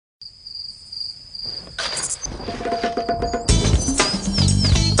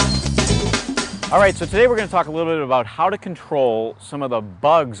All right, so today we're going to talk a little bit about how to control some of the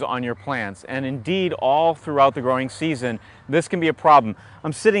bugs on your plants, and indeed all throughout the growing season this can be a problem.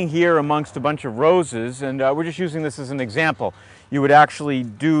 I'm sitting here amongst a bunch of roses, and we're just using this as an example. You would actually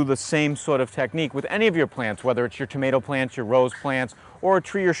do the same sort of technique with any of your plants, whether it's your tomato plants, your rose plants, or a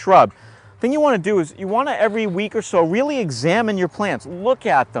tree or shrub. The thing you want to do is you want to every week or so really examine your plants, look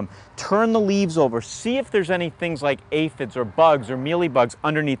at them, turn the leaves over, see if there's any things like aphids or bugs or mealybugs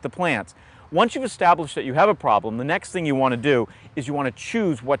underneath the plants. Once you've established that you have a problem, the next thing you want to do is you want to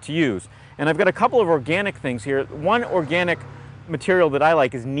choose what to use. And I've got a couple of organic things here. One organic material that I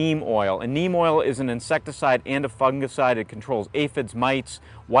like is neem oil. And neem oil is an insecticide and a fungicide. It controls aphids, mites,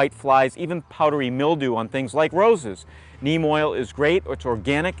 white flies, even powdery mildew on things like roses. Neem oil is great. It's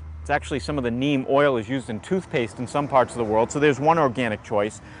organic. It's actually some of the neem oil is used in toothpaste in some parts of the world. So there's one organic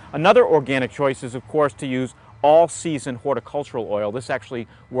choice. Another organic choice is, of course, to use all-season horticultural oil. This actually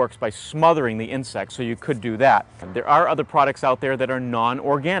works by smothering the insects, so you could do that. There are other products out there that are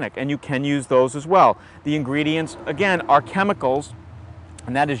non-organic, and you can use those as well. The ingredients, again, are chemicals,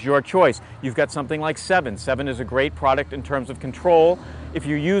 and that is your choice. You've got something like 7. 7 is a great product in terms of control. If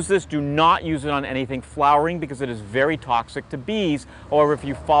you use this, do not use it on anything flowering because it is very toxic to bees. However, if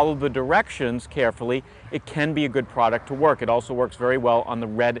you follow the directions carefully, it can be a good product to work. It also works very well on the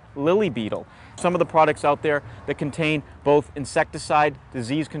red lily beetle. Some of the products out there that contain both insecticide,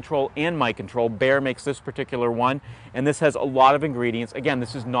 disease control, and mite control. Bayer makes this particular one, and this has a lot of ingredients. Again,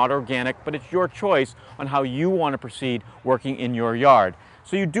 this is not organic, but it's your choice on how you want to proceed working in your yard.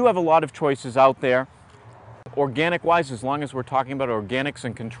 So you do have a lot of choices out there. Organic-wise, as long as we're talking about organics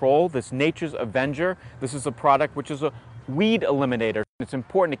and control, this Nature's Avenger, this is a product which is a weed eliminator. It's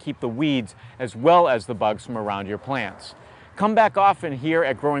important to keep the weeds as well as the bugs from around your plants. Come back often here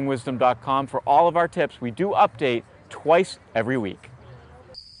at growingwisdom.com for all of our tips. We do update twice every week.